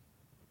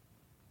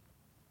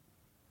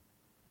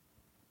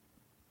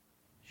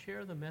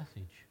 Share the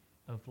message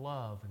of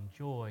love and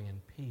joy and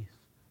peace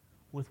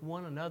with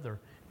one another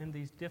in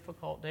these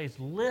difficult days.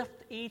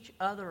 Lift each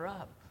other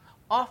up.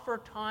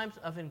 Offer times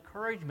of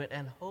encouragement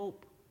and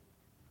hope.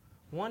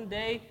 One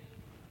day,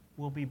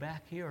 we'll be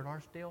back here at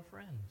Archdale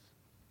Friends.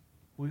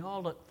 We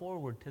all look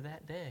forward to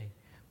that day.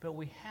 But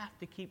we have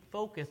to keep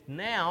focused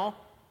now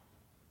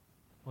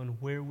on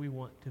where we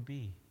want to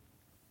be.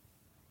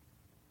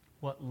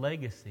 What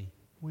legacy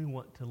we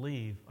want to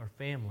leave our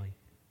family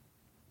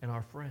and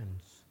our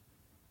friends.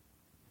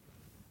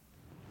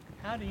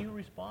 How do you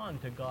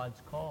respond to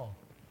God's call?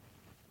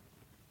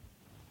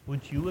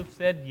 Would you have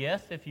said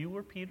yes if you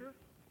were Peter?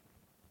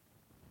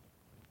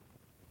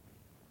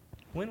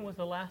 When was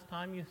the last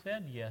time you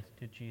said yes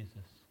to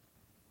Jesus?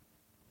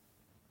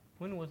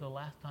 When was the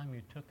last time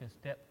you took a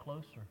step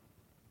closer?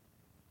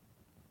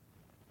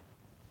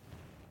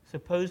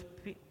 Suppose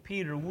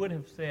Peter would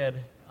have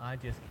said, I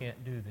just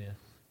can't do this.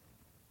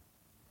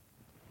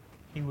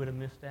 He would have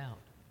missed out.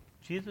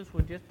 Jesus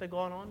would just have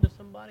gone on to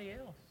somebody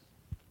else.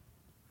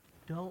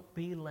 Don't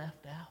be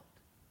left out.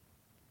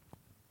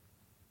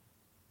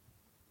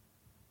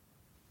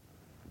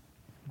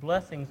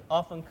 Blessings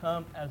often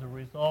come as a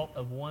result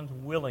of one's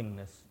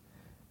willingness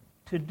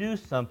to do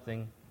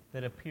something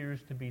that appears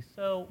to be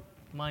so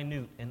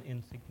minute and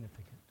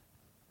insignificant.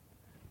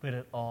 But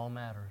it all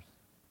matters.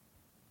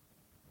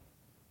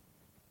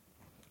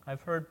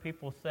 I've heard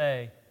people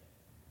say,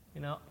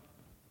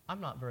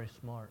 I'm not very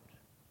smart.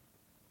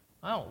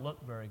 I don't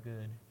look very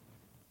good.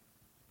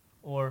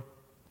 Or,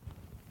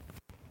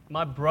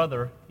 my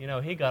brother,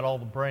 he got all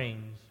the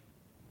brains.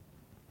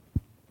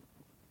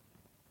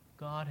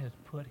 God has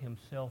put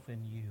himself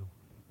in you.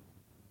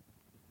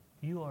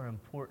 You are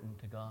important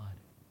to God.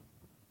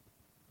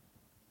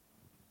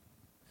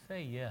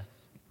 Say yes.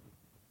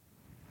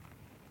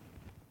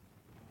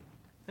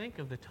 Think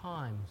of the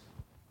times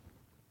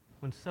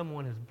when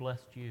someone has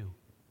blessed you.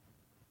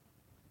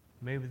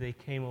 Maybe they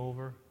came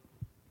over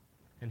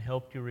and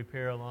helped you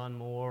repair a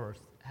lawnmower, or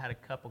had a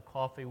cup of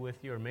coffee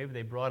with you, or maybe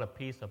they brought a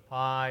piece of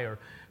pie or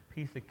a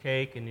piece of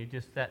cake and you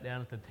just sat down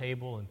at the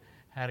table and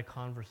had a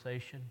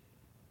conversation.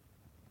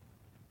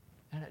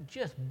 And it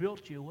just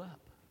built you up.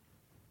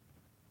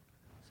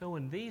 So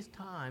in these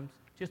times,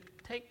 just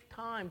take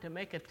time to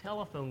make a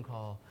telephone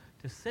call,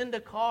 to send a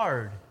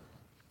card,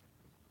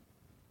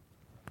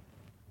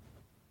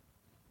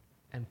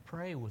 and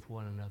pray with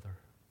one another.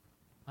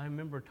 I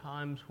remember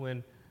times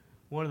when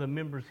one of the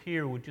members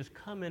here would just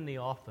come in the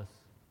office.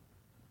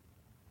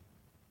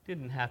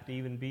 Didn't have to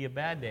even be a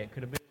bad day. It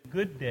could have been a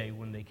good day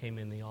when they came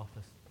in the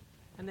office.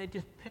 And they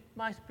just picked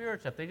my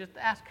spirits up. They just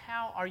asked,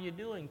 how are you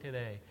doing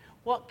today?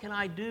 What can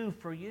I do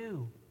for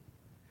you?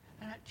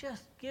 And it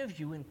just gives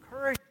you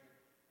encouragement.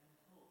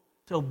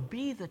 So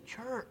be the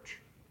church.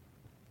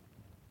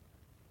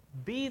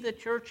 Be the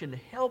church and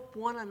help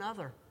one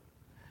another.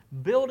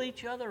 Build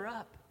each other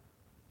up.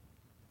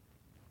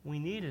 We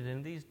need it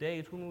in these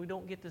days when we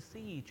don't get to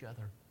see each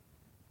other.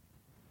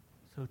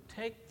 So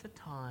take the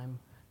time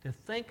to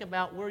think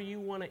about where you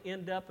want to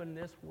end up in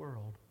this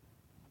world,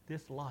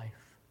 this life.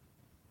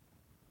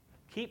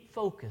 Keep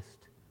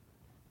focused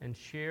and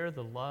share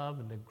the love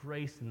and the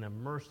grace and the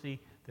mercy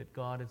that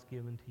God has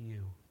given to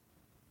you.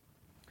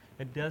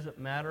 It doesn't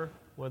matter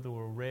whether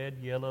we're red,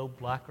 yellow,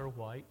 black, or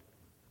white,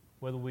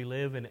 whether we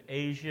live in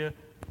Asia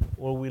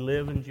or we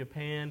live in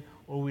Japan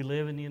or we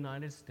live in the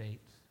United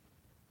States.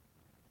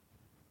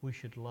 We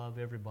should love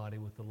everybody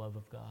with the love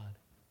of God.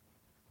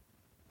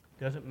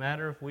 Doesn't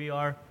matter if we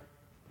are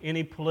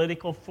any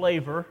political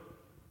flavor.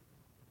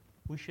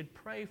 We should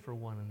pray for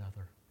one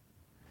another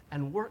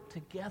and work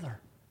together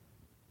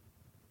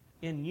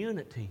in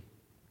unity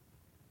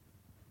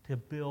to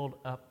build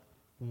up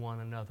one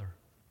another,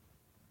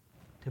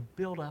 to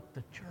build up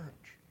the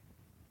church,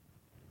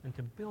 and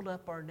to build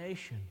up our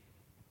nation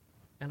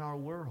and our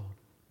world.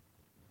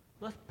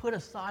 Let's put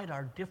aside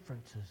our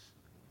differences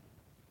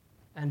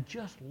and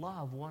just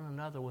love one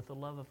another with the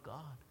love of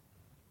God.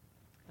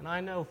 And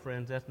I know,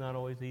 friends, that's not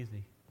always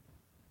easy.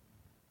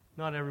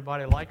 Not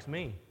everybody likes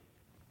me.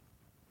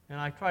 And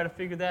I try to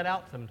figure that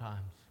out sometimes.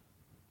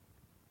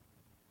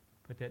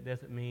 But that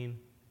doesn't mean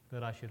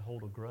that I should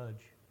hold a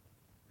grudge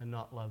and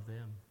not love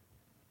them.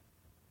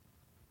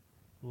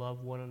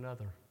 Love one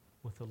another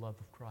with the love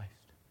of Christ.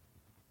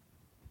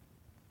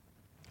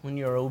 When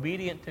you're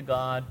obedient to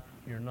God,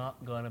 you're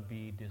not going to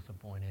be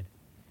disappointed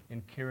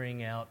in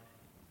carrying out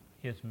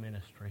His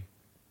ministry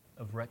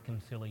of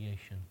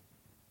reconciliation,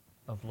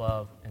 of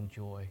love and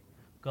joy.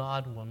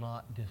 God will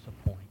not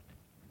disappoint.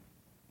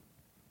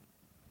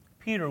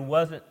 Peter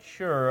wasn't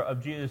sure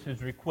of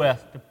Jesus'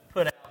 request to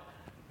put out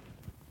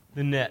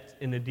the nets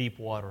in the deep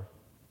water.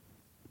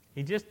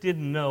 He just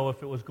didn't know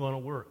if it was going to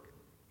work.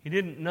 He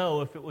didn't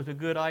know if it was a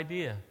good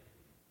idea.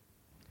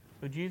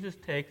 So Jesus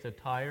takes a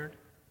tired,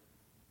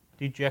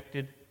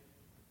 dejected,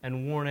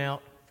 and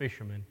worn-out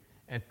fisherman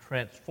and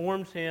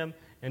transforms him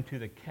into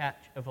the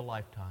catch of a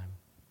lifetime.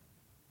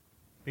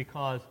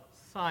 Because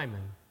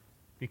Simon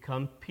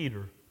becomes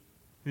Peter,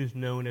 who's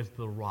known as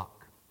the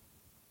rock,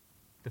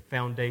 the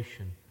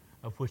foundation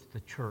of which the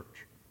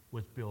church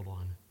was built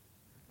on.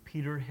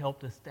 Peter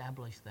helped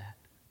establish that.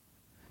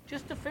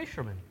 Just a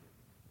fisherman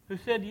who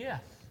said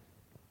yes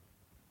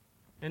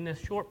in this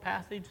short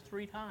passage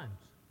 3 times.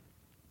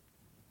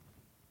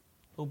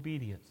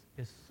 Obedience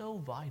is so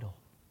vital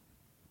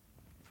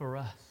for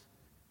us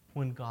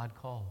when God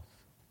calls,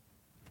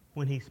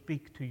 when He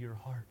speaks to your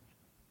heart.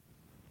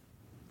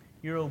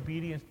 Your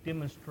obedience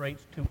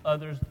demonstrates to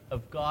others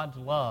of God's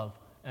love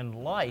and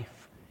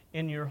life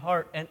in your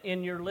heart and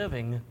in your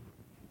living.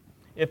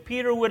 If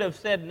Peter would have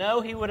said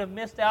no, he would have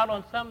missed out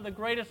on some of the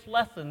greatest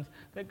lessons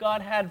that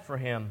God had for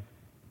him.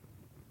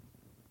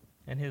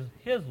 And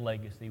his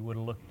legacy would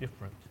have looked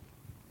different.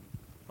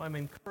 So I'm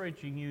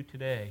encouraging you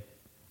today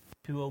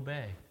to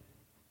obey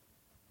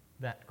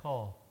that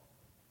call,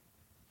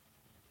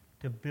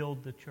 to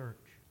build the church,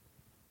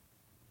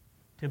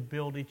 to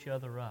build each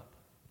other up,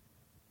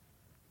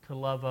 to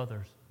love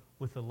others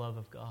with the love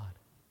of God.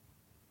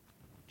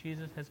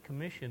 Jesus has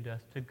commissioned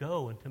us to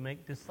go and to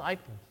make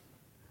disciples.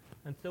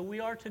 And so we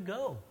are to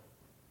go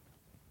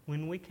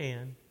when we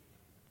can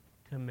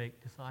to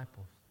make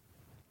disciples.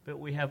 But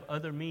we have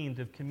other means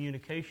of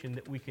communication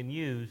that we can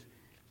use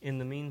in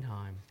the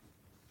meantime.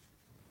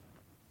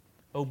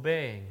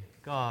 Obeying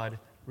God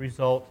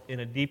results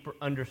in a deeper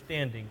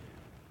understanding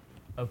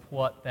of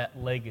what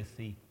that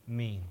legacy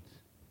means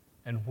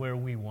and where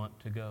we want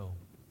to go.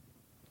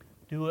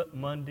 Do it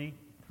Monday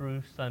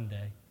through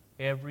Sunday,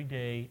 every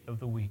day of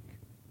the week.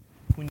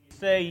 When you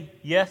say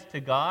yes to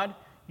God,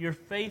 your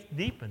faith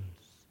deepens.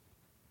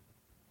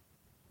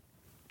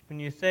 When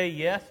you say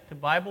yes to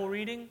Bible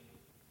reading,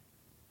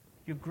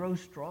 you grow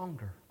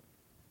stronger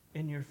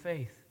in your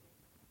faith.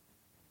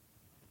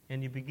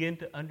 And you begin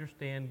to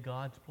understand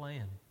God's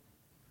plan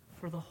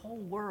for the whole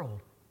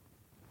world,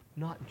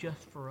 not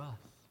just for us.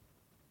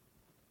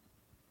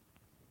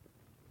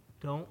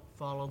 Don't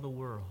follow the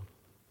world.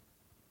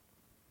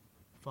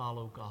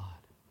 Follow God.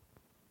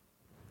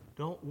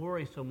 Don't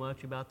worry so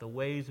much about the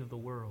ways of the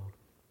world.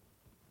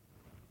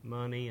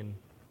 Money and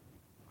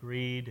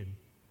greed and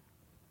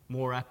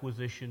more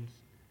acquisitions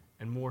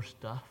and more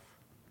stuff.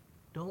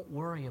 Don't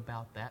worry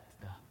about that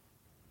stuff.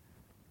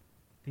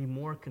 Be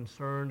more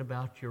concerned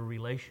about your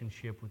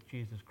relationship with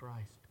Jesus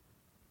Christ.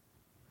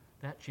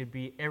 That should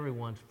be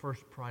everyone's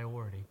first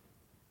priority.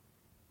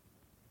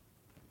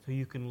 So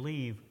you can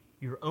leave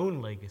your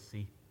own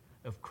legacy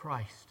of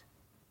Christ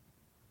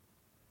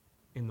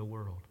in the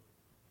world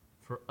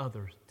for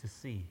others to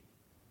see.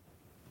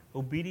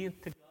 Obedience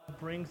to God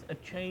brings a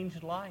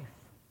changed life,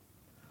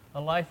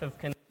 a life of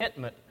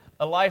contentment,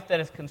 a life that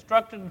is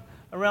constructed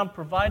around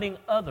providing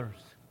others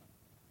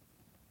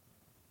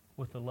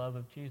with the love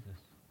of Jesus,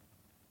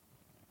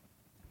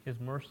 His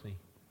mercy,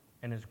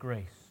 and His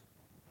grace.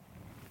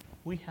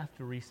 We have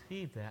to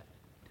receive that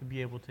to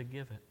be able to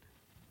give it.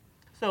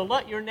 So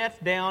let your nets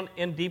down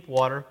in deep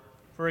water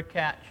for a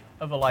catch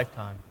of a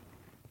lifetime.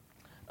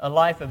 A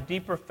life of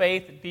deeper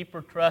faith,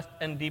 deeper trust,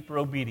 and deeper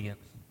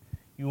obedience.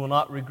 You will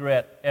not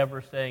regret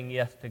ever saying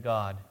yes to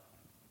God.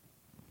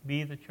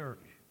 Be the church.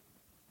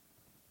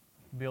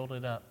 Build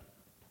it up.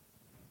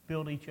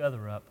 Build each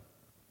other up.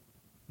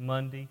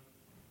 Monday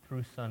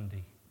through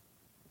Sunday.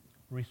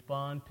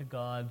 Respond to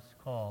God's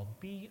call.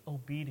 Be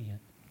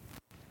obedient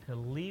to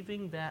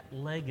leaving that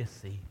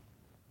legacy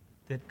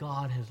that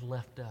God has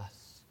left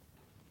us.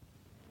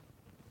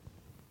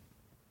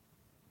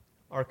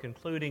 Our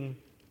concluding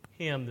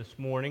hymn this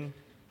morning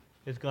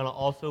is going to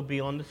also be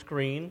on the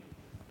screen.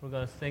 We're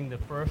going to sing the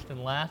first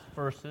and last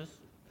verses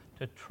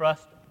to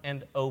Trust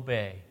and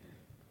Obey.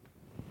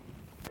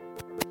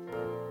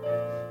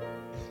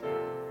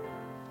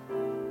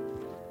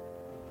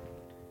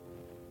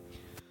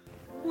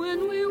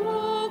 When we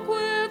walk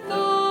with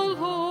the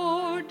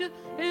Lord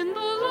in the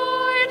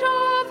light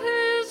of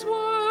His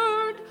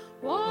word,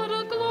 what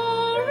a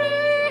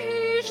glory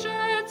He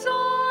sheds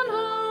on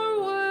our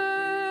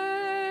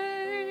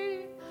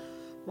way.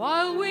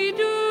 While we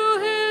do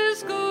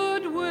His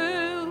good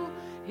will,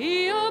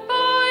 He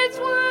abides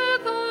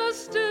with us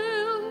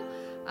still,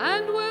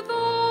 and with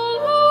all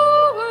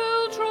who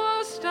will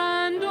trust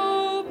and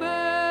obey.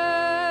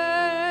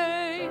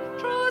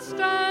 Trust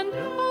and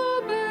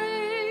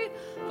obey,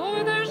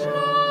 for there's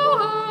no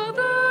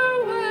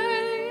other way.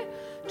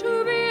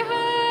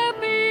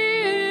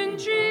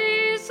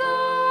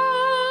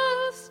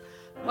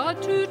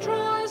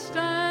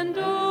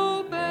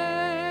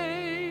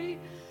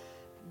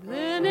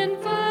 and in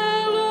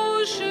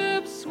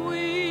fellowship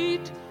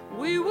sweet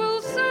we will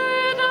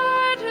sit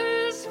at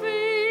his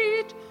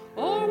feet,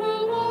 or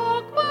will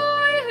walk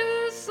by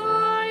his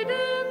side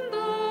in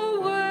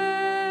the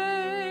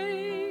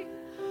way.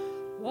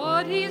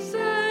 What he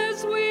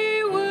says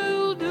we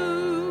will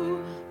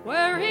do,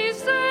 where he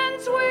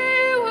sends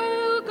we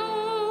will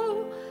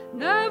go.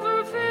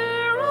 Never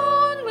fear,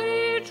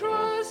 only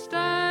trust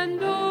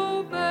and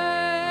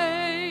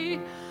obey.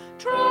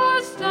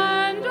 Trust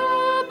and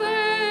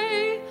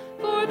obey,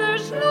 for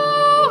there's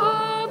no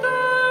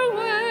other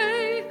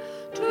way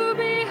to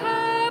be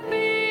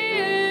happy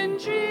in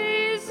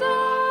Jesus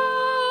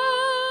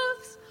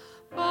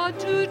but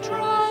to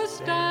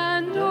trust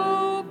and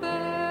obey.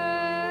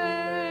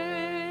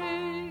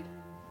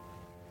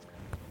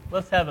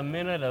 Let's have a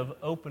minute of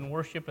open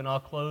worship, and I'll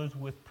close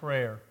with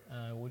prayer.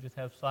 We'll just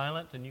have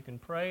silence, and you can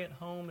pray at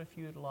home if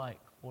you'd like,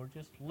 or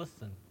just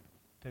listen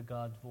to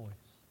God's voice.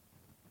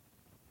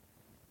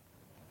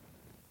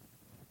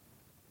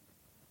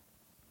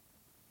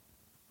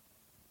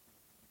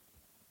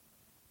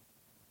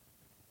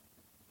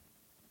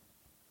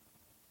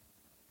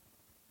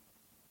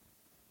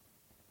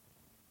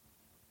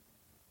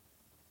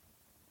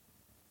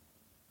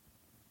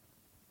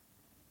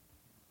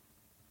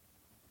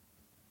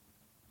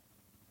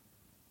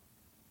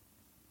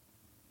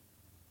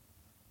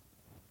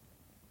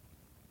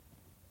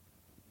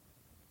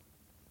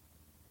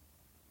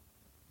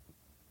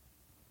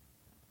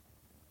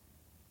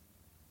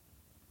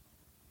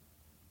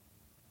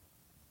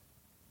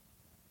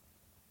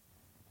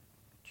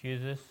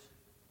 Jesus,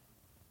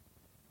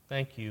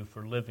 thank you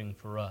for living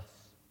for us.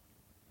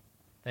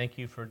 Thank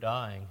you for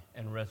dying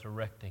and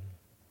resurrecting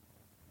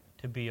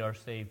to be our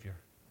Savior.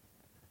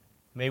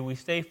 May we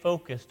stay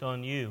focused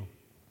on you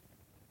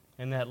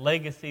and that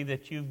legacy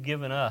that you've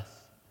given us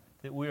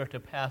that we are to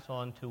pass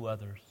on to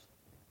others.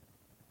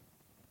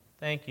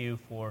 Thank you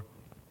for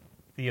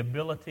the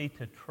ability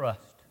to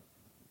trust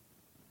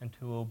and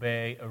to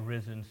obey a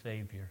risen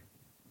Savior.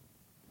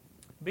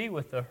 Be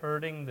with the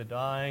hurting, the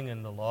dying,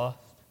 and the lost.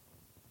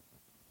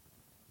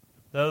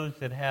 Those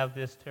that have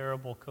this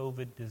terrible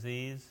COVID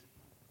disease,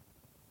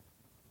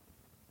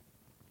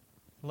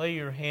 lay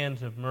your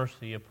hands of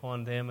mercy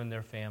upon them and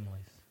their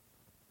families.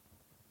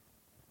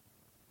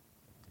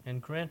 And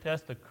grant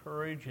us the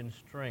courage and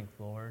strength,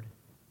 Lord,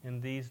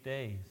 in these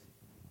days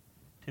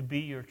to be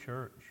your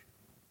church,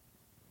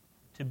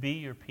 to be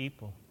your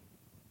people,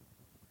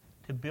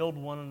 to build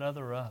one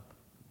another up.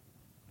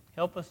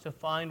 Help us to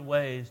find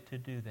ways to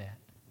do that.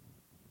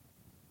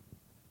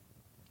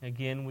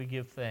 Again, we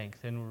give thanks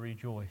and we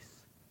rejoice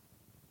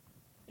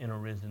in a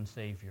risen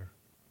Savior.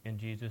 In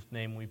Jesus'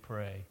 name we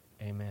pray.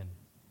 Amen.